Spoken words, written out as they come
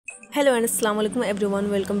Hello and assalamu alaikum everyone,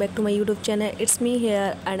 welcome back to my YouTube channel. It's me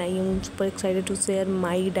here and I am super excited to share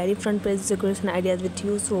my diary front page decoration ideas with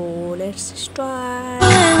you. So let's start.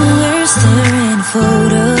 When we're staring a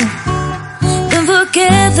photo, don't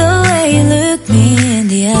forget the way you look me in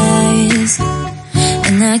the eyes.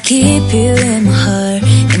 And I keep you in my heart.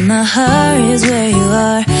 In my heart is where you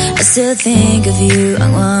are. I still think of you, I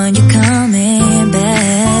want you coming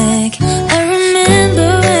back. I remember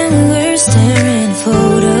when we were staring a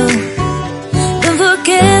photo. Don't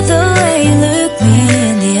forget the way you look me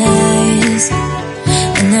in the eyes.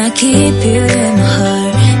 And I keep you in my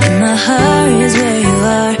heart. In my heart is where you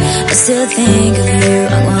are. I still think of you,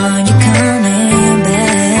 I want you coming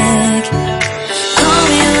back. Call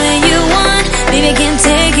me when you want, baby, I can't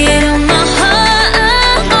take it on my heart.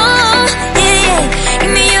 Yeah, yeah,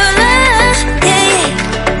 give me your love. Yeah, yeah.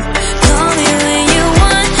 Call me when you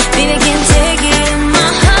want, baby, I can't take it on my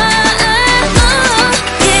heart.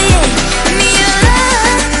 Yeah, yeah, give me your love.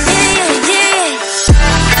 Yeah, yeah,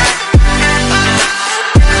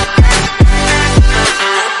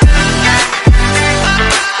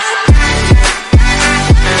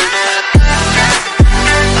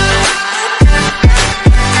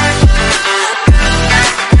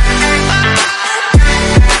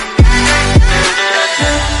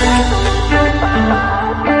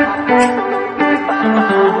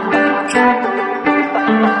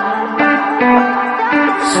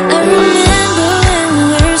 I remember when we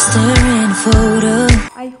were staring a photo.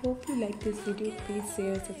 I hope you like this video. Please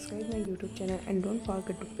share, subscribe my YouTube channel and don't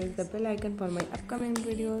forget to press the bell icon for my upcoming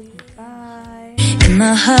videos. Bye. In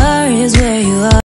my heart is where you are.